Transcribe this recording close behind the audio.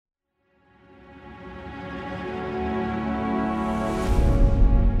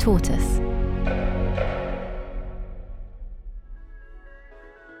Tortoise.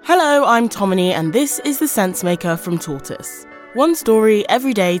 Hello, I'm Tomini, and this is The Sense Maker from Tortoise. One story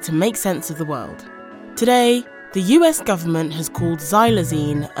every day to make sense of the world. Today, the US government has called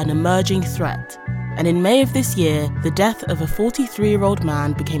xylazine an emerging threat. And in May of this year, the death of a 43-year-old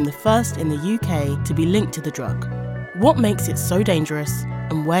man became the first in the UK to be linked to the drug. What makes it so dangerous,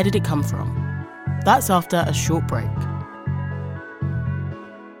 and where did it come from? That's after a short break.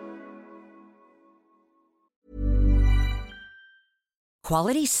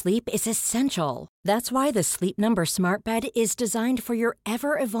 Quality sleep is essential. That's why the Sleep Number Smart Bed is designed for your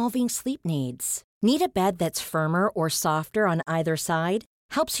ever-evolving sleep needs. Need a bed that's firmer or softer on either side?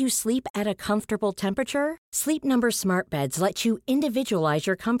 Helps you sleep at a comfortable temperature? Sleep Number Smart Beds let you individualize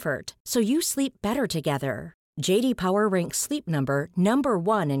your comfort, so you sleep better together. J.D. Power ranks Sleep Number number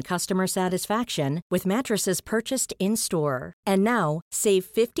 1 in customer satisfaction with mattresses purchased in-store. And now, save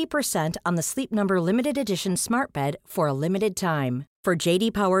 50% on the Sleep Number Limited Edition Smart Bed for a limited time. For J.D.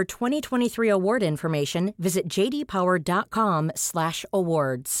 Power 2023 award information, visit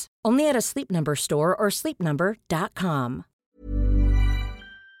jdpower.com/awards. Only at a Sleep Number store or sleepnumber.com.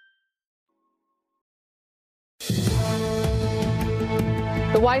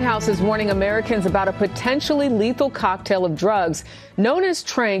 The White House is warning Americans about a potentially lethal cocktail of drugs. Known as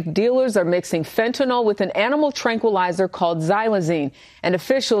tranq, dealers are mixing fentanyl with an animal tranquilizer called xylazine, and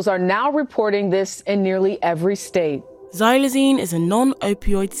officials are now reporting this in nearly every state. Xylazine is a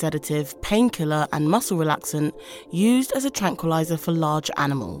non-opioid sedative, painkiller and muscle relaxant used as a tranquilizer for large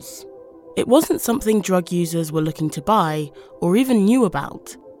animals. It wasn't something drug users were looking to buy or even knew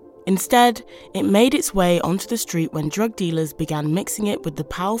about. Instead, it made its way onto the street when drug dealers began mixing it with the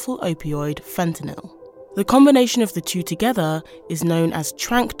powerful opioid fentanyl. The combination of the two together is known as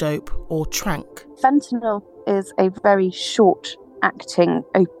tranq dope or tranq. Fentanyl is a very short-acting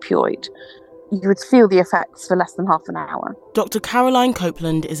opioid. You would feel the effects for less than half an hour. Dr. Caroline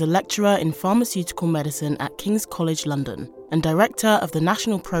Copeland is a lecturer in pharmaceutical medicine at King's College London and director of the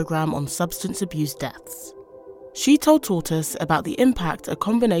National Programme on Substance Abuse Deaths. She told Tortoise about the impact a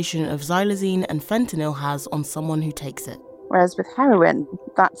combination of xylazine and fentanyl has on someone who takes it. Whereas with heroin,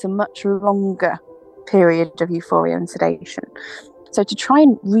 that's a much longer period of euphoria and sedation. So to try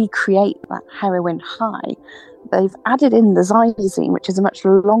and recreate that heroin high, they've added in the xylazine, which is a much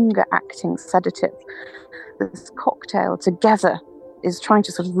longer acting sedative. This cocktail together is trying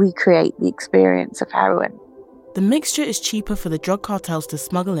to sort of recreate the experience of heroin. The mixture is cheaper for the drug cartels to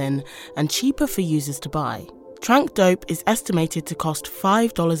smuggle in and cheaper for users to buy. Tranq dope is estimated to cost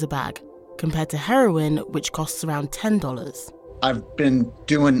 $5 a bag, compared to heroin, which costs around $10. I've been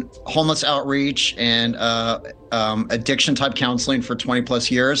doing homeless outreach and addiction type counseling for 20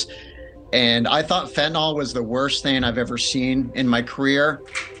 plus years. And I thought fentanyl was the worst thing I've ever seen in my career.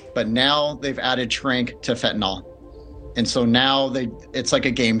 But now they've added tranq to fentanyl. And so now it's like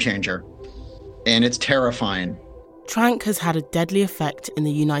a game changer. And it's terrifying. Tranq has had a deadly effect in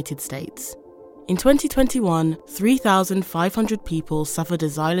the United States. In 2021, 3,500 people suffered a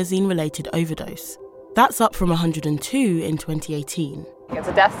xylazine-related overdose. That's up from 102 in 2018. It's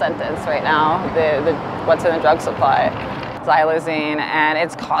a death sentence right now, what's in the drug supply, xylazine, and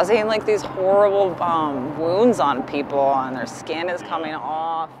it's causing like these horrible wounds on people, and their skin is coming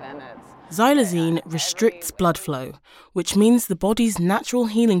off, and it's... Xylazine restricts blood flow, which means the body's natural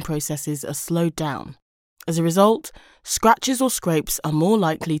healing processes are slowed down. As a result, scratches or scrapes are more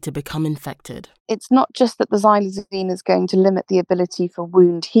likely to become infected. It's not just that the xylazine is going to limit the ability for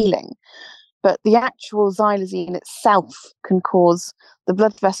wound healing, but the actual xylazine itself can cause the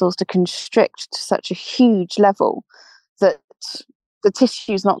blood vessels to constrict to such a huge level that the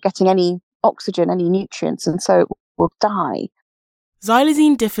tissue's not getting any oxygen, any nutrients, and so it will die.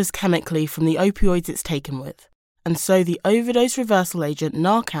 Xylazine differs chemically from the opioids it's taken with. And so the overdose reversal agent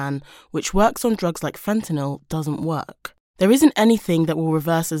Narcan, which works on drugs like fentanyl, doesn't work. There isn't anything that will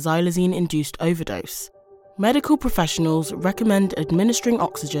reverse a xylazine-induced overdose. Medical professionals recommend administering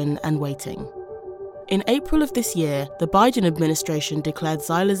oxygen and waiting. In April of this year, the Biden administration declared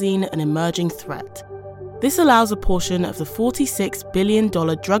xylazine an emerging threat. This allows a portion of the $46 billion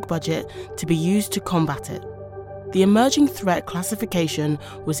drug budget to be used to combat it. The emerging threat classification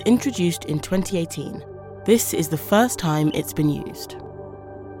was introduced in 2018. This is the first time it's been used.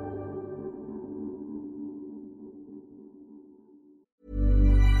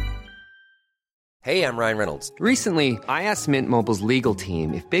 Hey, I'm Ryan Reynolds. Recently, I asked Mint Mobile's legal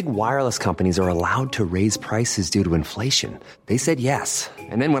team if big wireless companies are allowed to raise prices due to inflation. They said yes.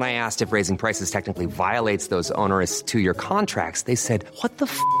 And then when I asked if raising prices technically violates those onerous two-year contracts, they said, "What the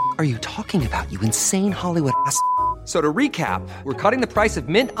f*** are you talking about, you insane Hollywood ass?" So to recap, we're cutting the price of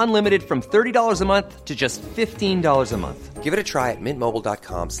Mint Unlimited from $30 a month to just $15 a month. Give it a try at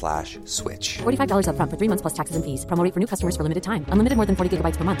mintmobile.com/switch. $45 up front for 3 months plus taxes and fees. Promo rate for new customers for limited time. Unlimited more than 40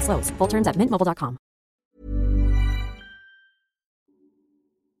 gigabytes per month. Slows full terms at mintmobile.com.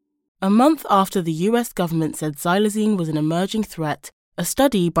 A month after the US government said xylazine was an emerging threat, a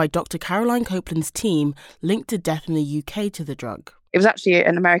study by Dr. Caroline Copeland's team linked a death in the UK to the drug. It was actually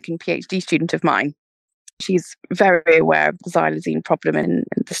an American PhD student of mine. She's very aware of the xylazine problem in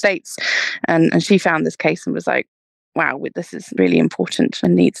the States. And she found this case and was like, wow, this is really important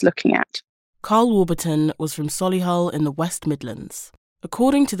and needs looking at. Carl Warburton was from Solihull in the West Midlands.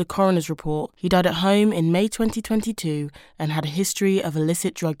 According to the coroner's report, he died at home in May 2022 and had a history of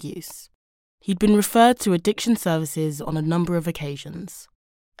illicit drug use. He'd been referred to addiction services on a number of occasions.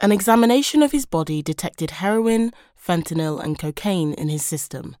 An examination of his body detected heroin, fentanyl and cocaine in his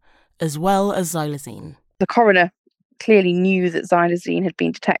system, as well as xylazine. The coroner clearly knew that xylazine had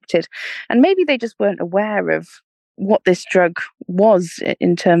been detected, and maybe they just weren't aware of what this drug was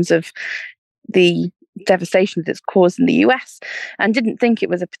in terms of the devastation that it's caused in the US, and didn't think it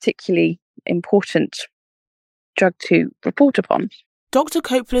was a particularly important drug to report upon. Dr.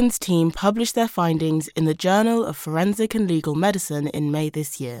 Copeland's team published their findings in the Journal of Forensic and Legal Medicine in May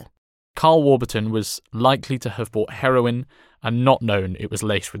this year. Carl Warburton was likely to have bought heroin and not known it was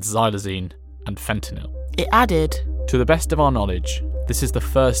laced with xylazine and fentanyl. It added, "To the best of our knowledge, this is the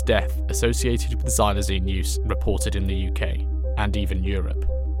first death associated with xylazine use reported in the UK and even Europe,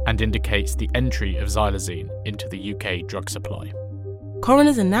 and indicates the entry of xylazine into the UK drug supply."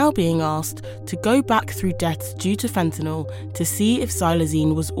 Coroners are now being asked to go back through deaths due to fentanyl to see if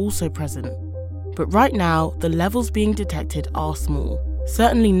xylazine was also present. But right now, the levels being detected are small,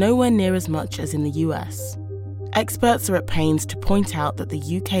 certainly nowhere near as much as in the US. Experts are at pains to point out that the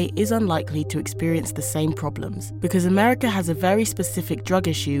UK is unlikely to experience the same problems because America has a very specific drug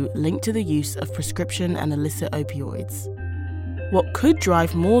issue linked to the use of prescription and illicit opioids. What could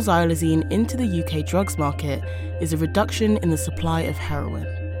drive more xylazine into the UK drugs market is a reduction in the supply of heroin.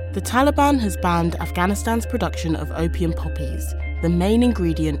 The Taliban has banned Afghanistan's production of opium poppies, the main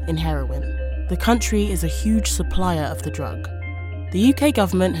ingredient in heroin. The country is a huge supplier of the drug. The UK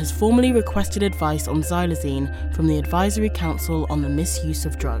government has formally requested advice on xylazine from the Advisory Council on the Misuse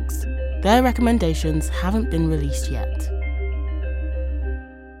of Drugs. Their recommendations haven't been released yet.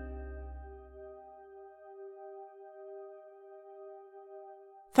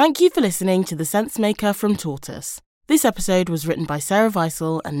 Thank you for listening to The Sensemaker from Tortoise. This episode was written by Sarah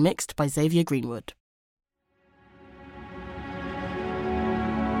Weissel and mixed by Xavier Greenwood.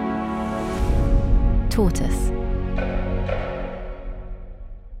 Tortoise.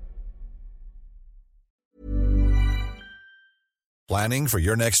 Planning for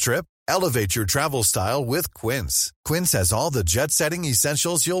your next trip? Elevate your travel style with Quince. Quince has all the jet-setting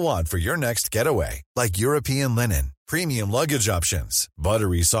essentials you'll want for your next getaway, like European linen, premium luggage options,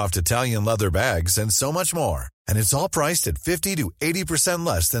 buttery soft Italian leather bags, and so much more. And it's all priced at 50 to 80%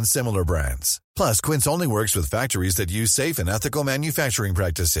 less than similar brands. Plus, Quince only works with factories that use safe and ethical manufacturing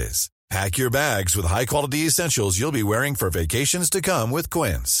practices. Pack your bags with high-quality essentials you'll be wearing for vacations to come with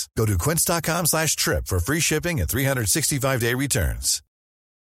Quince. Go to quince.com/trip for free shipping and 365-day returns.